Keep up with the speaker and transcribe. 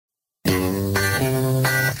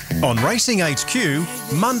On Racing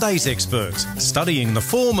HQ, Monday's Experts, studying the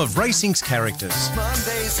form of racing's characters.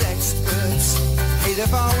 Monday's Experts, hey,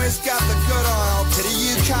 they've always got the good oil. Pity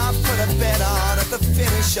you can't put a bet on at the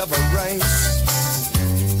finish of a race.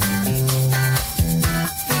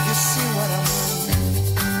 Think you see what I mean?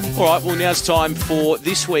 All right, well, now it's time for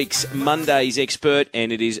this week's Monday's Expert,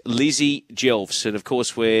 and it is Lizzie Jelfs. And, of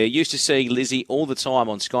course, we're used to seeing Lizzie all the time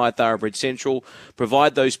on Sky Thoroughbred Central,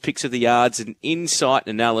 provide those picks of the yards and insight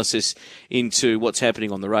and analysis into what's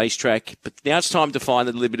happening on the racetrack. But now it's time to find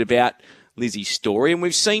a little bit about Lizzie's story, and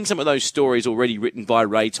we've seen some of those stories already written by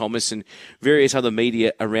Ray Thomas and various other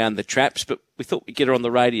media around the traps, but we thought we'd get her on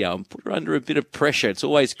the radio and put her under a bit of pressure. It's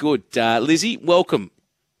always good. Lizzie, welcome.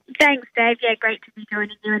 Thanks, Dave. Yeah, great to be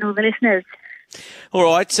joining you and all the listeners. All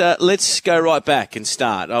right, let's go right back and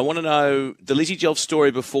start. I want to know the Lizzie Jelfs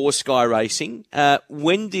story before Sky Racing.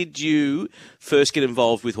 When did you first get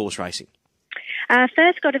involved with horse racing?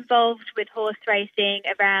 First got involved with horse racing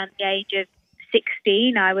around the age of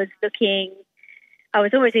 16. I was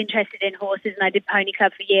always interested in horses, and I did pony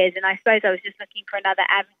club for years, and I suppose I was just looking for another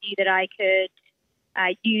avenue that I could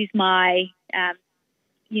use my,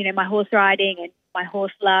 my horse riding and my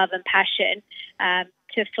horse love and passion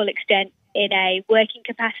to full extent in a working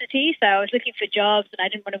capacity. So I was looking for jobs, and I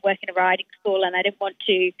didn't want to work in a riding school, and I didn't want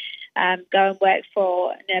to go and work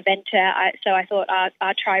for an eventer. So I thought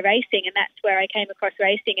I'd try racing, and that's where I came across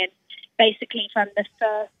racing. And basically from the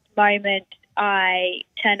first moment I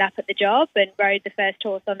turned up at the job and rode the first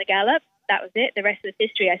horse on the gallop, that was it. The rest of the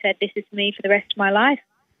history. I said, this is me for the rest of my life.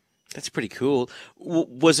 That's pretty cool.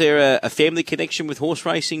 Was there a family connection with horse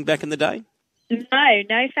racing back in the day?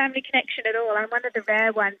 No family connection at all. I'm one of the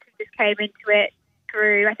rare ones who just came into it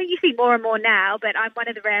through, I think you see more and more now, but I'm one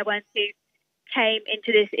of the rare ones who came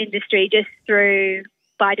into this industry just through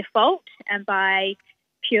by default and by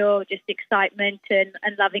pure just excitement and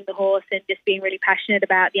loving the horse and just being really passionate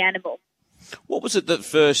about the animal. What was it that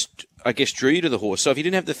first, I guess, drew you to the horse? So if you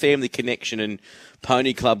didn't have the family connection and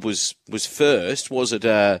Pony Club was first, was it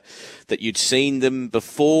that you'd seen them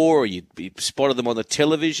before or you'd spotted them on the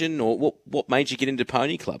television, or what made you get into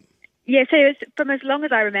Pony Club? Yeah, so it was, from as long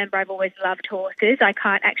as I remember, I've always loved horses. I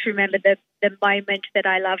can't actually remember the moment that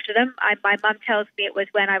I loved them. My mum tells me it was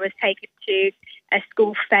when I was taken to a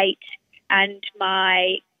school fete, and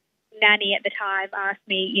my nanny at the time asked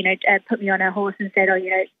me, put me on her horse and said,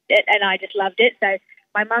 and I just loved it. So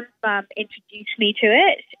my mum's mum introduced me to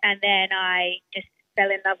it, and then I just fell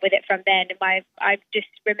in love with it from then. And I just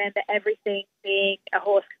remember everything being a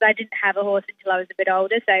horse, because I didn't have a horse until I was a bit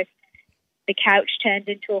older. So the couch turned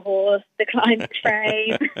into a horse, the climb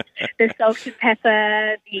frame, the salt and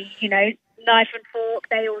pepper, the, knife and fork,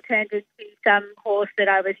 they all turned into some horse that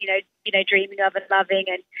I was, dreaming of and loving.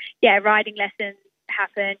 And yeah, riding lessons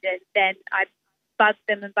happened, and then I bugged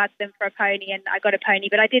them for a pony, and I got a pony.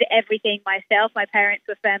 But I did everything myself. My parents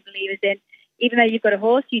were firm believers in, even though you've got a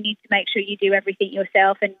horse, you need to make sure you do everything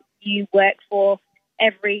yourself, and you work for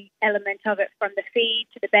every element of it, from the feed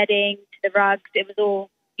to the bedding to the rugs. It was all,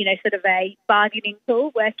 sort of a bargaining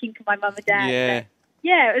tool, working for my mum and dad. Yeah. So,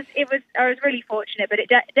 yeah, it was. I was really fortunate, but it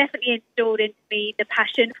definitely instilled into me the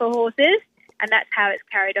passion for horses, and that's how it's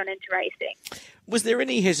carried on into racing. Was there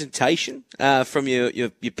any hesitation from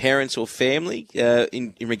your parents or family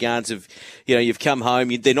in regards of, you've come home,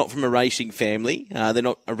 they're not from a racing family, they're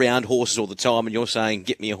not around horses all the time, and you're saying,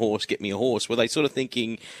 get me a horse, get me a horse? Were they sort of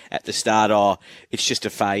thinking at the start, it's just a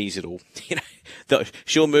phase,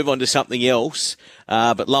 she'll move on to something else,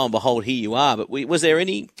 but lo and behold, here you are. But was there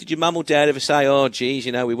did your mum or dad ever say, oh, geez,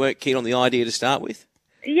 we weren't keen on the idea to start with?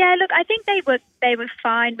 Yeah, look, I think they were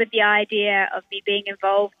fine with the idea of me being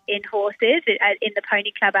involved in horses in the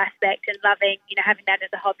pony club aspect and loving, having that as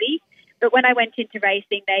a hobby. But when I went into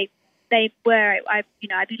racing, they were, I'd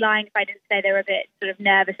be lying if I didn't say they were a bit sort of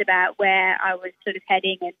nervous about where I was sort of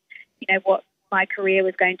heading and, what my career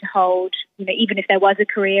was going to hold. Even if there was a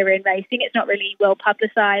career in racing, it's not really well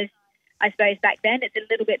publicised, I suppose, back then. It's a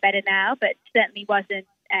little bit better now, but certainly wasn't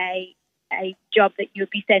a job that you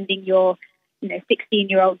would be sending your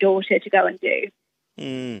 16-year-old daughter to go and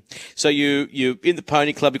do. So you in the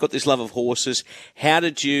pony club, you've got this love of horses.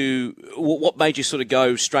 What made you sort of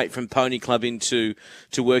go straight from pony club into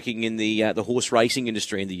working in the horse racing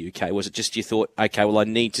industry in the UK? Was it just you thought, okay, well, I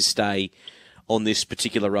need to stay on this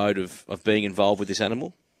particular road of being involved with this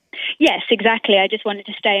animal? Yes, exactly. I just wanted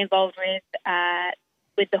to stay involved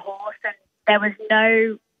with the horse, and there was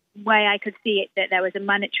no way I could see it that there was a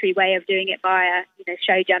monetary way of doing it via,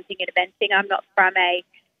 show jumping and eventing. I'm not from a,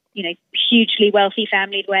 hugely wealthy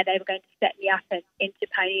family where they were going to set me up into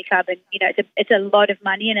pony club, and it's a lot of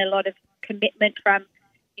money and a lot of commitment from,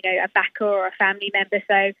 a backer or a family member.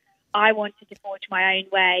 So I wanted to forge my own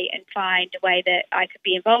way and find a way that I could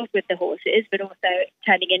be involved with the horses, but also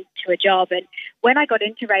turning into a job. And when I got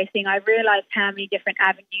into racing, I realised how many different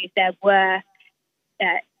avenues there were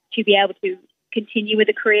to be able to continue with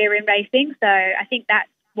a career in racing. So I think that's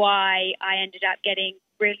why I ended up getting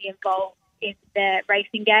really involved in the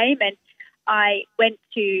racing game. And I went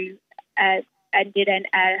to and did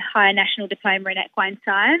a higher national diploma in equine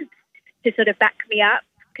science to sort of back me up,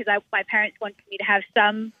 because my parents wanted me to have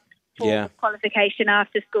some form of qualification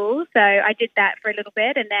after school. So I did that for a little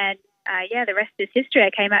bit, and then, the rest is history.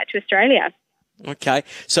 I came out to Australia. Okay.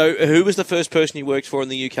 So who was the first person you worked for in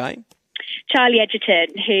the UK? Charlie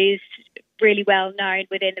Edgerton, who's really well known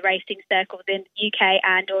within the racing circles in the UK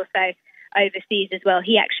and also overseas as well.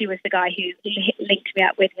 He actually was the guy who linked me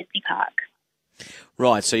up with Lindsay Park.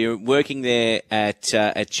 Right, so you're working there at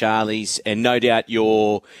Charlie's, and no doubt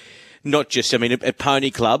you're not just, a pony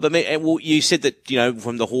club. You said that,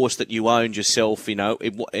 from the horse that you owned yourself,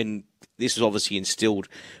 and this was obviously instilled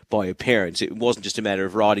by your parents. It wasn't just a matter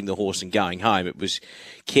of riding the horse and going home. It was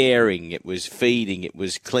caring, it was feeding, it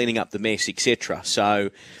was cleaning up the mess, etc. So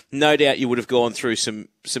no doubt you would have gone through some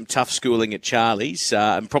tough schooling at Charlie's,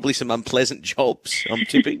 and probably some unpleasant jobs, I'm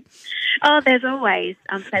tipping. Oh, there's always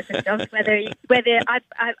unpleasant jobs. Whether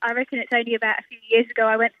I reckon it's only about a few years ago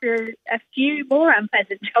I went through a few more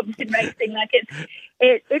unpleasant jobs in racing. Like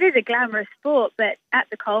it is a glamorous sport, but at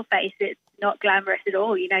the coalface, it's not glamorous at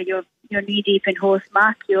all. You're knee deep in horse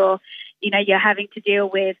muck. You're having to deal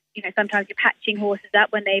with, sometimes you're patching horses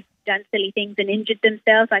up when they've done silly things and injured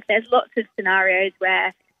themselves. Like there's lots of scenarios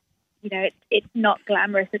where, it's not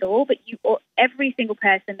glamorous at all. But every single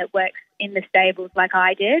person that works in the stables, like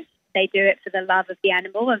I did, they do it for the love of the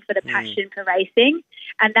animal and for the passion for racing.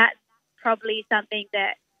 And that's probably something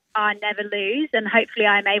that I never lose. And hopefully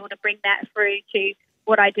I'm able to bring that through to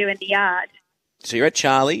what I do in the yard. So you're at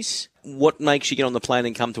Charlie's. What makes you get on the plane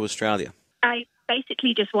and come to Australia? I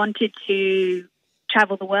basically just wanted to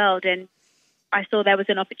travel the world, and I saw there was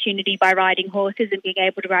an opportunity by riding horses and being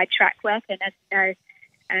able to ride track work. And as you know,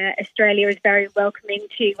 Australia is very welcoming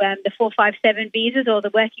to the 457 visas or the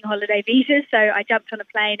working holiday visas. So I jumped on a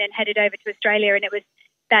plane and headed over to Australia, and it was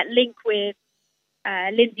that link with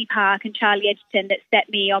Lindsay Park and Charlie Edgerton that set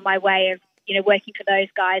me on my way of, working for those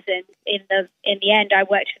guys. And in the end, I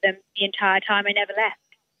worked for them the entire time. I never left.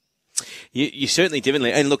 You certainly didn't.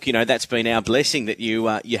 And look, that's been our blessing that you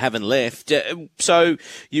haven't left. So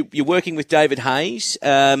you're working with David Hayes.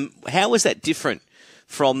 How was that different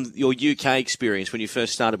from your UK experience when you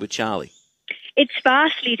first started with Charlie? It's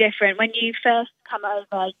vastly different. When you first come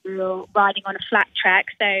over, you're riding on a flat track,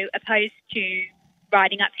 so opposed to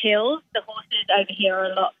riding up hills, the horses over here are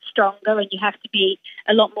a lot stronger, and you have to be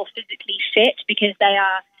a lot more physically fit because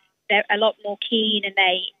they're a lot more keen, and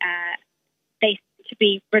they to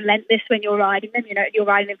be relentless when you're riding them. You're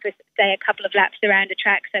riding them for, say, a couple of laps around a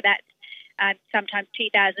track, so that's sometimes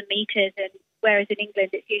 2,000 metres, and whereas in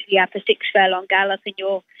England it's usually up a 6 furlong gallop, and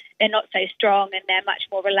they're not so strong, and they're much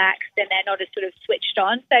more relaxed, and they're not as sort of switched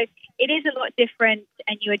on. So it is a lot different,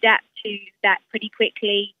 and you adapt to that pretty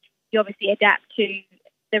quickly. You obviously adapt to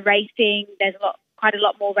the racing. There's quite a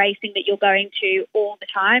lot more racing that you're going to all the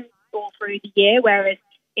time, all through the year, whereas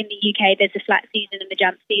in the UK there's a flat season and the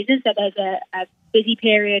jump season. So there's a busy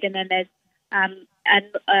period, and then there's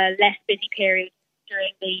a less busy period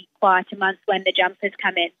during the quieter months when the jumpers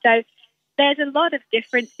come in. So there's a lot of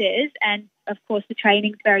differences, and of course the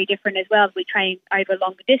training's very different as well. We train over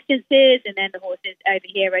longer distances, and then the horses over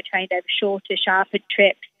here are trained over shorter, sharper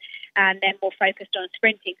trips, and they're more focused on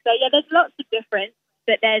sprinting. So yeah, there's lots of difference,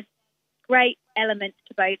 but there's great elements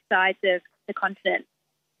to both sides of the continent.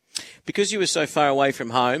 Because you were so far away from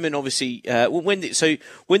home, and obviously, how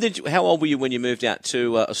old were you when you moved out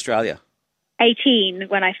to Australia? 18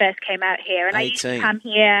 when I first came out here, and 18. I used to come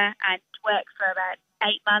here and work for about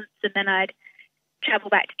 8 months, and then I'd travel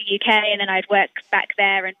back to the UK, and then I'd work back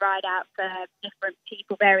there and ride out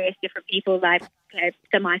for various different people, like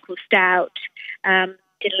Sir Michael Stout.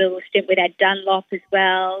 Did a little stint with Ed Dunlop as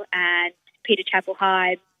well, and Peter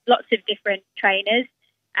Chapel-Hyde. Lots of different trainers.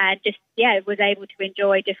 And just, was able to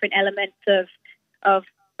enjoy different elements of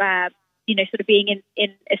sort of being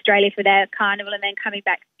in Australia for their carnival, and then coming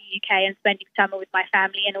back to the UK and spending summer with my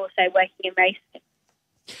family, and also working in racing.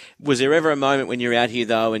 Was there ever a moment when you were out here,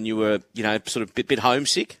 though, and you were, sort of a bit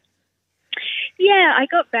homesick? Yeah, I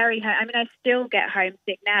got very I still get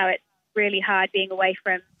homesick now. It's really hard being away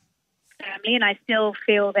from family, and I still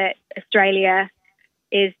feel that Australia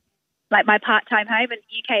is like my part-time home, and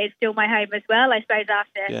the UK is still my home as well. I suppose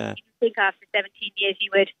after 17 years,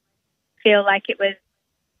 you would feel like you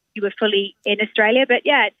were fully in Australia. But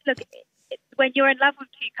when you're in love with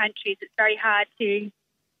two countries, it's very hard to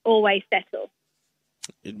always settle.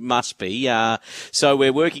 It must be. So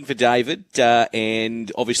we're working for David,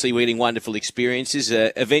 and obviously we're getting wonderful experiences.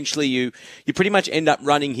 Eventually, you pretty much end up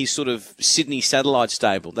running his sort of Sydney satellite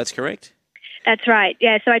stable. That's correct? That's right.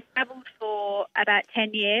 Yeah. So I travelled for about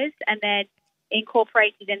 10 years, and then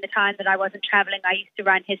incorporated in the time that I wasn't travelling, I used to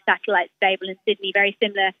run his satellite stable in Sydney, very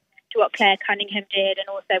similar to what Claire Cunningham did, and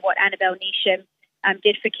also what Annabelle Neesham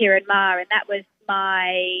did for Kieran Maher. And that was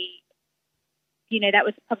that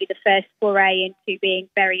was probably the first foray into being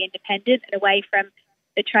very independent and away from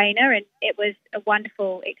the trainer. And it was a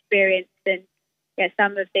wonderful experience. And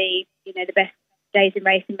some of the best days in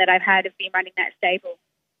racing that I've had have been running that stable.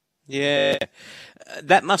 Yeah,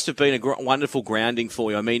 that must have been a wonderful grounding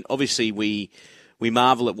for you. I mean, obviously we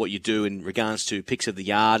marvel at what you do in regards to picks of the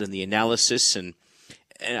yard and the analysis, and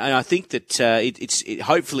I think that it's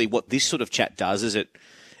hopefully what this sort of chat does is it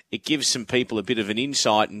gives some people a bit of an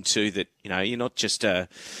insight into that. You're not just a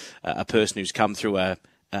person who's come through a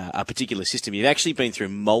particular system. You've actually been through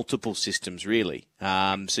multiple systems, really.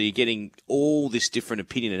 So you're getting all this different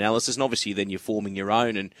opinion analysis, and obviously then you're forming your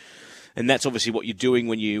own, and that's obviously what you're doing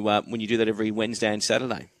when you do that every Wednesday and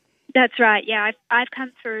Saturday. That's right. Yeah, I've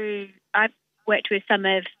come through. I've worked with some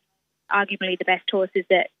of arguably the best horses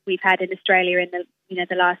that we've had in Australia in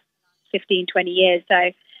the last 15, 20 years.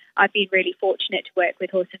 So I've been really fortunate to work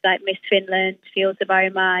with horses like Miss Finland, Fields of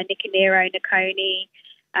Omar, Nicanero, Nakoni,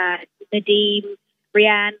 Nadim,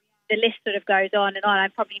 Rianne. The list sort of goes on and on.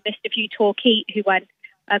 I've probably missed a few. Torquay, who won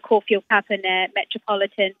Caulfield Cup and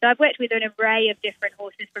Metropolitan. So I've worked with an array of different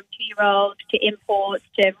horses, from 2-year-olds to imports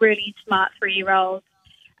to really smart 3-year-olds.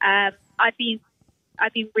 I've been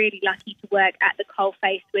really lucky to work at the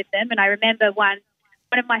coalface with them, and I remember one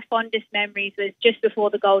of my fondest memories was just before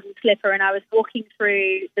the Golden Slipper, and I was walking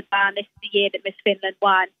through the barn. This is the year that Miss Finland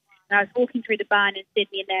won, and I was walking through the barn in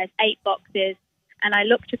Sydney, and there's 8 boxes, and I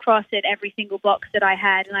looked across at every single box that I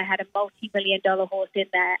had, and I had a multi-million-dollar horse in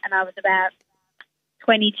there, and I was about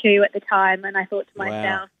 22 at the time, and I thought to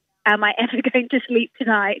myself, am I ever going to sleep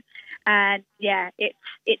tonight? And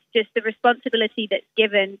it's just the responsibility that's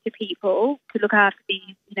given to people to look after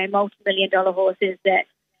these, multi-million-dollar horses, that,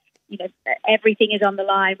 everything is on the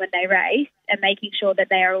line when they race, and making sure that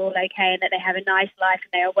they are all okay and that they have a nice life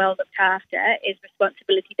and they are well looked after is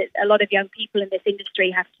responsibility that a lot of young people in this industry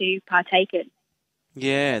have to partake in.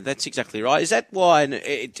 Yeah, that's exactly right. Is that why? And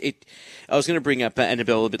I was going to bring up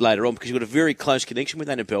Annabelle a bit later on, because you've got a very close connection with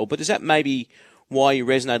Annabelle. But is that maybe why you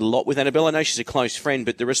resonate a lot with Annabelle? I know she's a close friend,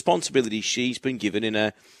 but the responsibility she's been given in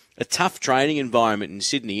a tough training environment in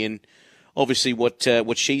Sydney, and obviously what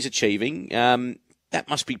she's achieving, that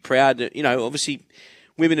must be proud. Obviously,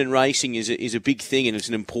 women in racing is a big thing, and it's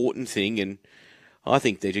an important thing, and I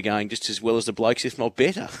think they're going just as well as the blokes, if not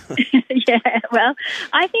better. Yeah, well,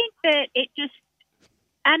 I think that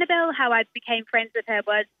Annabelle, how I became friends with her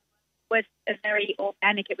was a very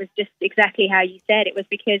organic. It was just exactly how you said. It was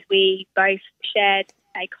because we both shared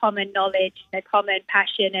a common knowledge, a common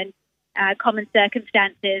passion, and common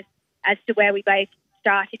circumstances as to where we both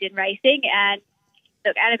started in racing. And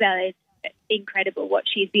look, Annabelle is incredible what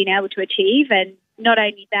she's been able to achieve, and not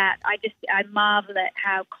only that, I marvel at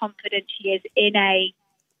how confident she is in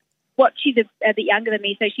she's a bit younger than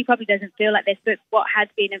me, so she probably doesn't feel like this, but what has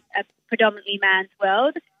been a predominantly man's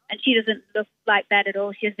world, and she doesn't look like that at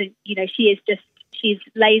all. She doesn't, she's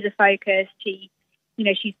laser focused. She's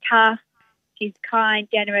tough, she's kind,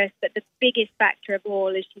 generous, but the biggest factor of all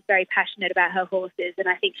is she's very passionate about her horses, and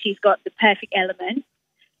I think she's got the perfect element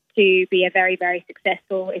to be a very, very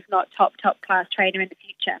successful, if not top class trainer in the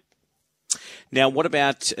future. Now, what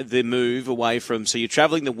about the move away from, so you're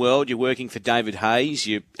travelling the world, you're working for David Hayes,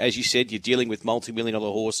 as you said, you're dealing with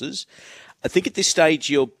multi-million-dollar horses. I think at this stage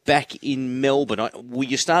you're back in Melbourne. Will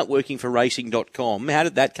you start working for racing.com? How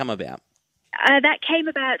did that come about? That came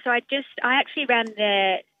about, so I actually ran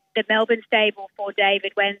the Melbourne stable for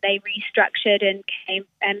David when they restructured and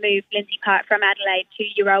moved Lindsay Park from Adelaide to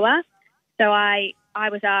Euroa. So I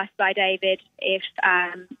was asked by David if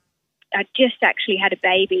I just actually had a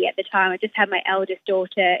baby at the time. I just had my eldest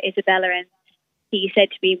daughter, Isabella, and he said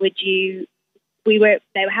to me, they were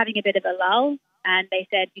having a bit of a lull, and they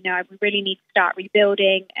said, we really need to start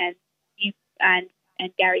rebuilding, and you and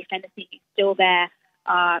Gary Fennessy, who's still there,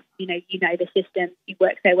 the system, you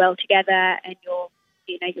work so well together, and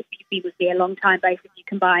you've been with me a long time, both of you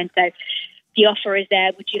combined. So the offer is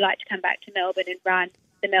there. Would you like to come back to Melbourne and run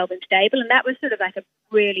the Melbourne stable? And that was sort of like a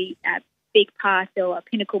really big part or a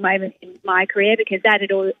pinnacle moment in my career, because that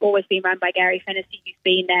had always been run by Gary Fennessy, who's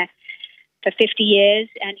been there for 50 years,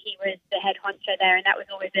 and he was the head honcho there, and that was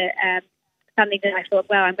always a something that I thought,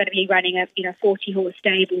 well, I'm going to be running a 40-horse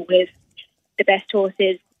stable with the best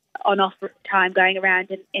horses on offer time going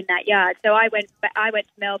around in that yard. So I went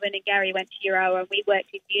to Melbourne and Gary went to Euroa, and we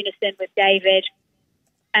worked in unison with David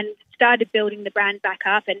and started building the brand back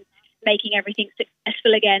up and making everything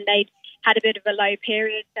successful again. They'd had a bit of a low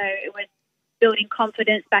period, so it was building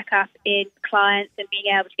confidence back up in clients and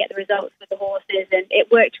being able to get the results with the horses, and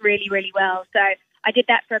it worked really, really well. So I did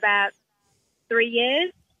that for about 3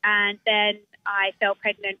 years, and then I fell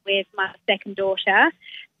pregnant with my second daughter,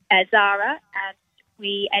 Zara, and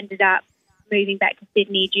we ended up moving back to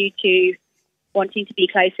Sydney due to wanting to be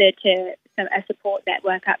closer to a support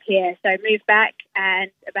network up here. So I moved back,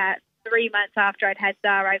 and about 3 months after I'd had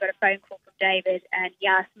Zara, I got a phone call from David, and he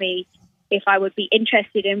asked me if I would be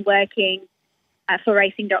interested in working for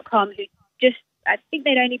Racing.com, who I think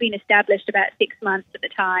they'd only been established about 6 months at the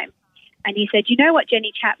time. And he said, you know what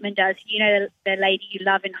Jenny Chapman does? You know the lady you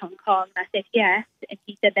love in Hong Kong? And I said, yes. And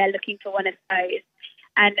he said, they're looking for one of those.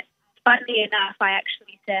 And funnily enough, I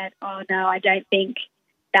actually said, oh, no, I don't think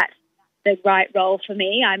that's the right role for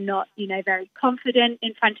me. I'm not, very confident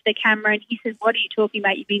in front of the camera. And he said, what are you talking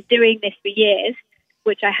about? You've been doing this for years,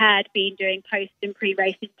 which I had been doing post and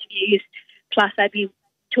pre-race interviews. Plus, I'd been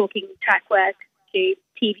talking track work to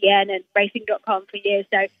TVN and Racing.com for years.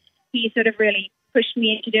 So he sort of really pushed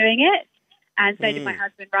me into doing it. And so did my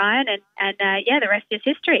husband, Ryan. And the rest is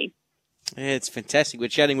history. Yeah, it's fantastic. We're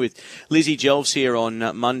chatting with Lizzie Jelfs here on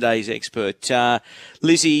Monday's Expert.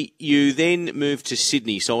 Lizzie, you then moved to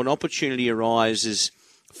Sydney, so an opportunity arises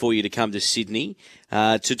for you to come to Sydney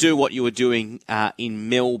to do what you were doing in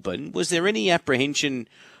Melbourne. Was there any apprehension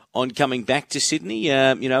on coming back to Sydney,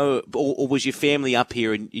 or was your family up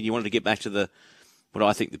here and you wanted to get back to what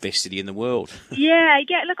I think the best city in the world? Yeah.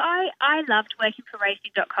 Look, I loved working for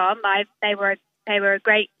Racing.com. They were a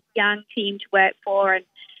great young team to work for, and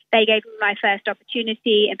they gave me my first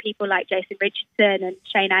opportunity, and people like Jason Richardson and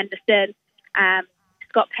Shane Anderson,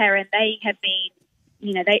 Scott Perrin, they have been,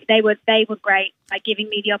 they were great at giving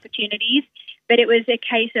me the opportunities. But it was a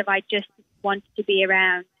case of I just wanted to be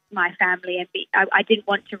around my family, and I didn't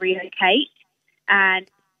want to relocate. And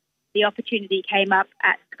the opportunity came up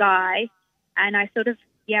at Sky, and I sort of,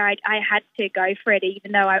 I had to go for it,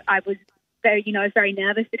 even though I was very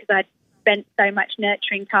nervous because I'd spent so much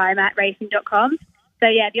nurturing time at Racing.com. So,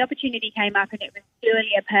 the opportunity came up, and it was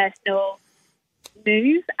purely a personal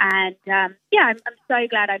move. And, I'm so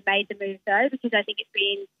glad I made the move, though, because I think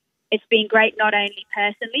it's been great not only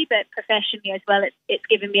personally but professionally as well. It's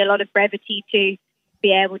given me a lot of brevity to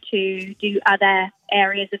be able to do other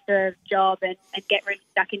areas of the job and get really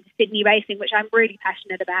stuck into Sydney racing, which I'm really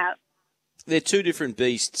passionate about. They're two different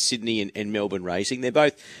beasts, Sydney and Melbourne racing. They're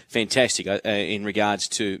both fantastic in regards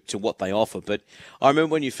to what they offer. But I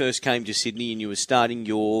remember when you first came to Sydney and you were starting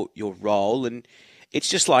your role, and it's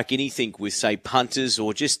just like anything with, say, punters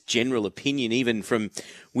or just general opinion, even from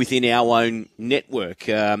within our own network.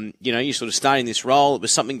 You're sort of starting this role. It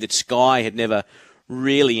was something that Sky had never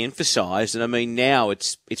really emphasised. And, I mean, now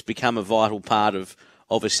it's become a vital part of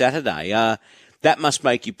a Saturday. That must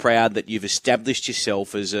make you proud that you've established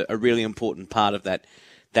yourself as a really important part of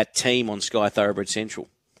that team on Sky Thoroughbred Central.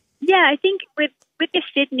 Yeah, I think with the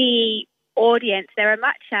Sydney audience, they're a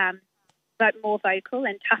much more vocal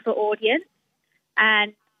and tougher audience.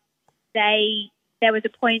 And there was a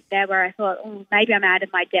point there where I thought, maybe I'm out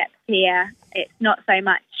of my depth here. It's not so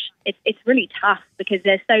much. It's really tough because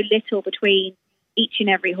there's so little between each and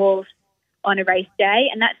every horse on a race day.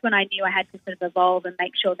 And that's when I knew I had to sort of evolve and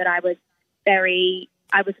make sure that I would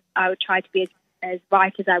try to be as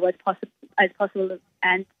right as I was possible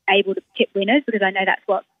and able to tip winners, because I know that's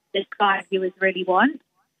what the Sky viewers really want.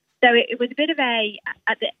 So it was a bit of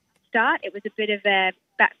at the start, it was a bit of a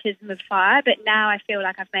baptism of fire, but now I feel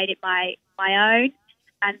like I've made it my own,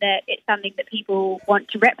 and that it's something that people want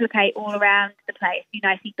to replicate all around the place.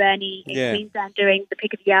 I see Bernie in Queensland doing the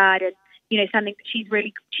pick of the yard, and something that she's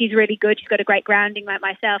really good. She's got a great grounding like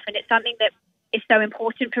myself, and it's something that is so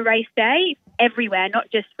important for race day everywhere, not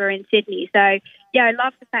just for in Sydney. So, I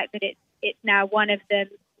love the fact that it's now one of the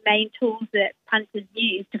main tools that punters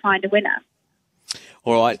use to find a winner.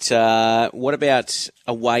 All right. What about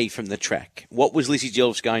away from the track? What was Lizzie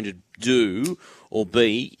Jelfs going to do or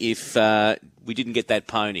be if we didn't get that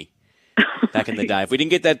pony back in the day? If we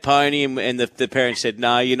didn't get that pony and the parents said,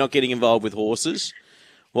 no, you're not getting involved with horses,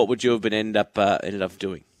 what would you have ended up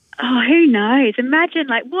doing? Oh, who knows? Imagine,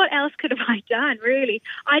 what else could have I done, really?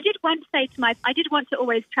 I did want to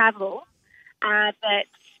always travel, and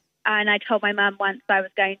I told my mum once I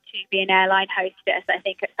was going to be an airline hostess, I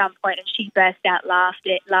think, at some point, and she burst out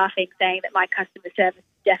laughing, saying that my customer service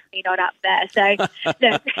definitely not up there. So,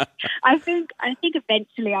 look, I think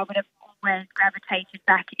eventually I would have always gravitated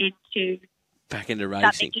back into racing.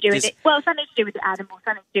 Something to do with it. Well, something to do with the animals,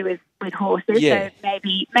 something to do with horses. Yeah. So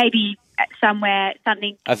maybe somewhere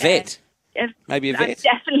something. A vet. Maybe a vet. I'm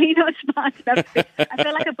definitely not smart enough. I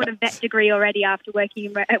feel like I've got a vet degree already after working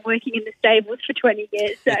in the stables for 20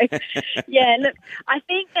 years. So, yeah, look, I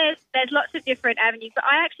think there's lots of different avenues, but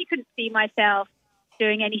I actually couldn't see myself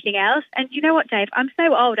doing anything else. And you know what, Dave? I'm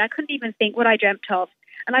so old, I couldn't even think what I dreamt of.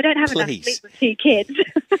 And I don't have enough sleep with 2 kids.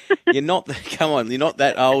 You're not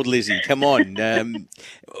that old, Lizzie. Come on.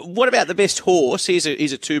 What about the best horse? Here's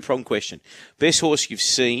a two-pronged question. Best horse you've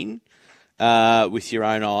seen with your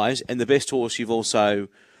own eyes, and the best horse you've also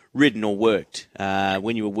ridden or worked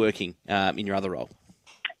when you were working in your other role.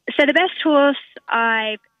 So the best horse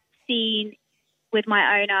I've seen with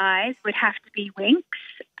my own eyes would have to be Winx.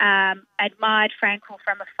 Admired Frankel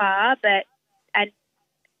from afar, and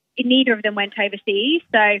neither of them went overseas.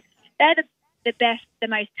 So they're the best, the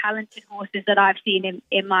most talented horses that I've seen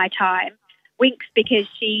in my time. Winx, because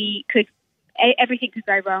everything could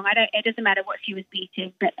go wrong. It doesn't matter what she was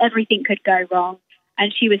beating, but everything could go wrong,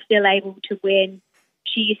 and she was still able to win.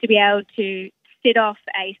 She used to be able to sit off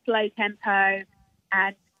a slow tempo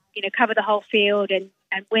and, cover the whole field and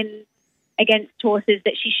win against horses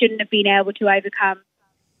that she shouldn't have been able to overcome,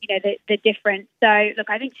 the difference. So, look,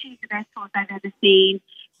 I think she's the best horse I've ever seen.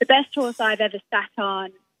 The best horse I've ever sat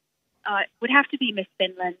on would have to be Miss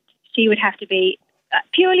Finland. She would have to be,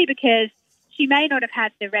 purely because she may not have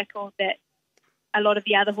had the record that a lot of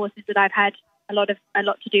the other horses that I've had a lot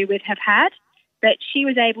to do with have had, but she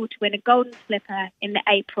was able to win a Golden Slipper in the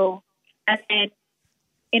April, and then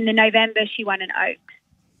in the November she won an Oaks,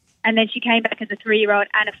 and then she came back as a 3-year-old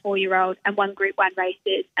and a 4-year-old and won Group 1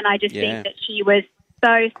 races, and I just think that she was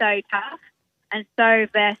so tough and so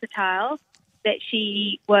versatile that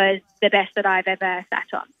she was the best that I've ever sat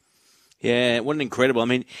on. Yeah, what an incredible. I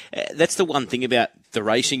mean, that's the one thing about the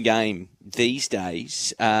racing game these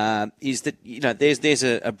days, is that, there's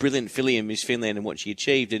a brilliant filly in Miss Finland and what she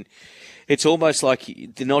achieved, and it's almost like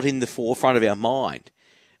they're not in the forefront of our mind.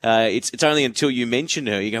 It's only until you mention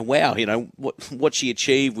her, you go, wow, what she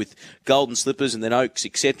achieved with Golden Slippers and then Oaks,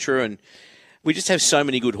 etc. And we just have so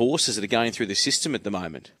many good horses that are going through the system at the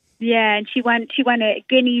moment. Yeah, and she won at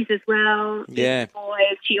Guineas as well. Yeah.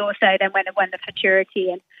 Boys. She also then won the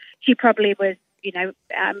Futurity, and she probably was,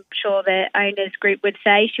 I'm sure the owners group would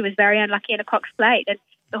say she was very unlucky in a Cox Plate, and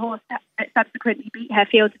the horse that subsequently beat her,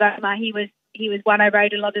 Fields of Omar, he was one I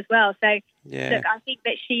rode a lot as well. So, look, I think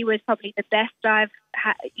that she was probably the best I've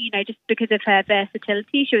had, just because of her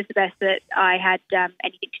versatility. She was the best that I had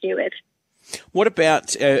anything to do with. What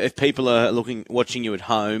about if people are watching you at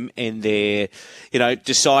home and they're,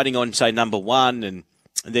 deciding on, say, number one, and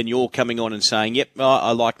then you're coming on and saying, yep,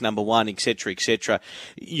 I like number one, et cetera,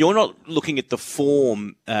 you're not looking at the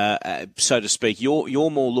form, so to speak. You're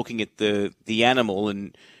more looking at the animal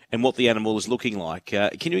and what the animal is looking like.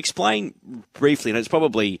 Can you explain briefly, and it's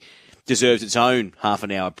probably deserves its own half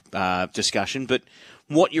an hour discussion, but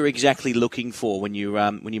what you're exactly looking for when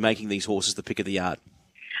you're making these horses the pick of the yard?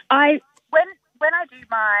 When I do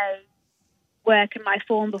my work and my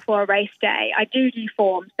form before a race day, I do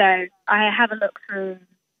form. So I have a look through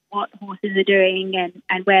what horses are doing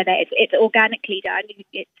and where it's organically done.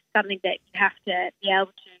 It's something that you have to be able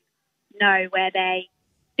to know where they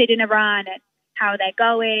sit in a run and how they're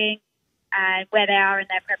going and where they are in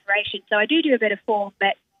their preparation. So I do a bit of form,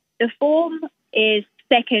 but the form is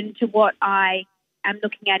second to what I am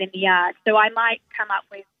looking at in the yard. So I might come up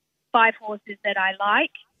with 5 horses that I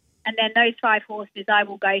like, and then those 5 horses I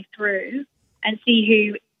will go through and see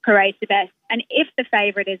who parades the best. And if the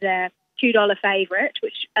favourite is a $2 favourite,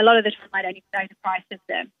 which a lot of the time I don't even know the price of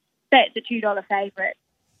them, say it's a $2 favourite,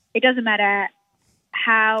 it doesn't matter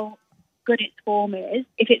how good its form is.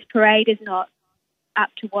 If its parade is not up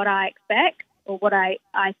to what I expect or what I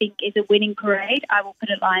think is a winning parade, I will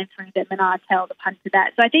put a line through them and I'll tell the punter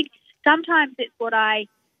that. So I think sometimes it's what I'd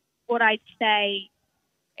say,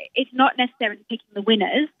 it's not necessarily picking the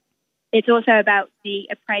winners. It's also about the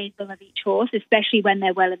appraisal of each horse, especially when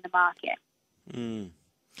they're well in the market.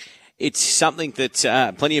 It's something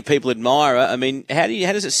that plenty of people admire. I mean, how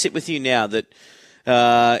does it sit with you now that,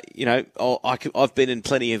 I've been in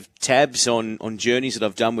plenty of tabs on journeys that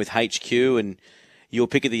I've done with HQ, and your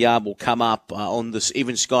pick of the yard will come up on this,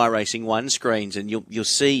 even Sky Racing 1 screens, and you'll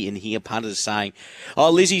see and hear punters saying, "Oh,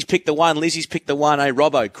 Lizzie's picked the one. Lizzie's picked the one. Hey,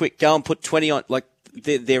 Robbo, quick, go and put 20 on." Like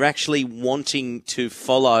they're actually wanting to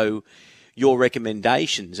follow your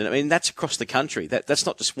recommendations, and I mean that's across the country. That's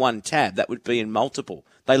not just one tab. That would be in multiple.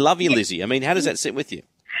 They love you, Lizzie. I mean, how does that sit with you?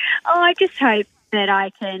 Oh, I just hope that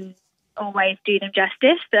I can always do them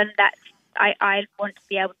justice, and I want to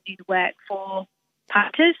be able to do the work for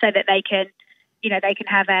punters so that they can, they can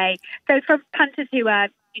have so from punters who are,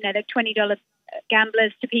 the $20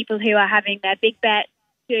 gamblers to people who are having their big bet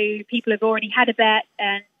to people who've already had a bet,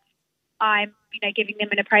 and I'm, giving them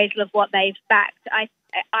an appraisal of what they've backed. I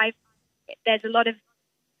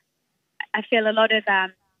feel a lot of,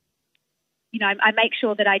 I make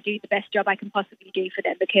sure that I do the best job I can possibly do for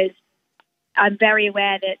them, because I'm very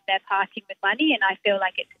aware that they're parting with money, and I feel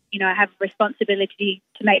like it's, I have a responsibility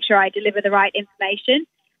to make sure I deliver the right information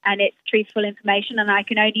and it's truthful information, and I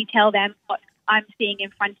can only tell them what I'm seeing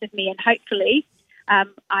in front of me, and hopefully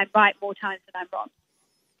I'm right more times than I'm wrong.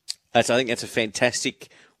 I think that's a fantastic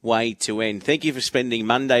way to end. Thank you for spending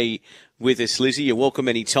Monday with us, Lizzie. You're welcome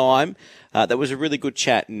anytime. That was a really good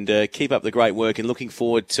chat, and keep up the great work, and looking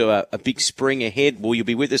forward to a big spring ahead. Well, you'll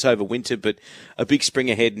be with us over winter, but a big spring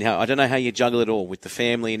ahead. And I don't know how you juggle it all with the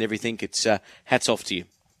family and everything. It's hats off to you.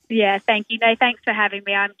 Yeah, thank you. No, thanks for having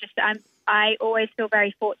me. I always feel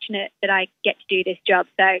very fortunate that I get to do this job,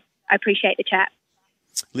 so I appreciate the chat.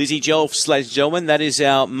 Lizzie Jelfs, ladies and gentlemen, that is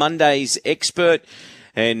our Monday's expert.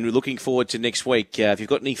 And we're looking forward to next week. If you've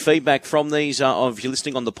got any feedback from these, if you're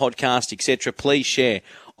listening on the podcast, etc., please share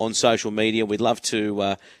on social media. We'd love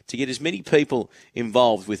to get as many people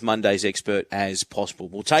involved with Monday's expert as possible.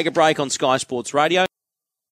 We'll take a break on Sky Sports Radio.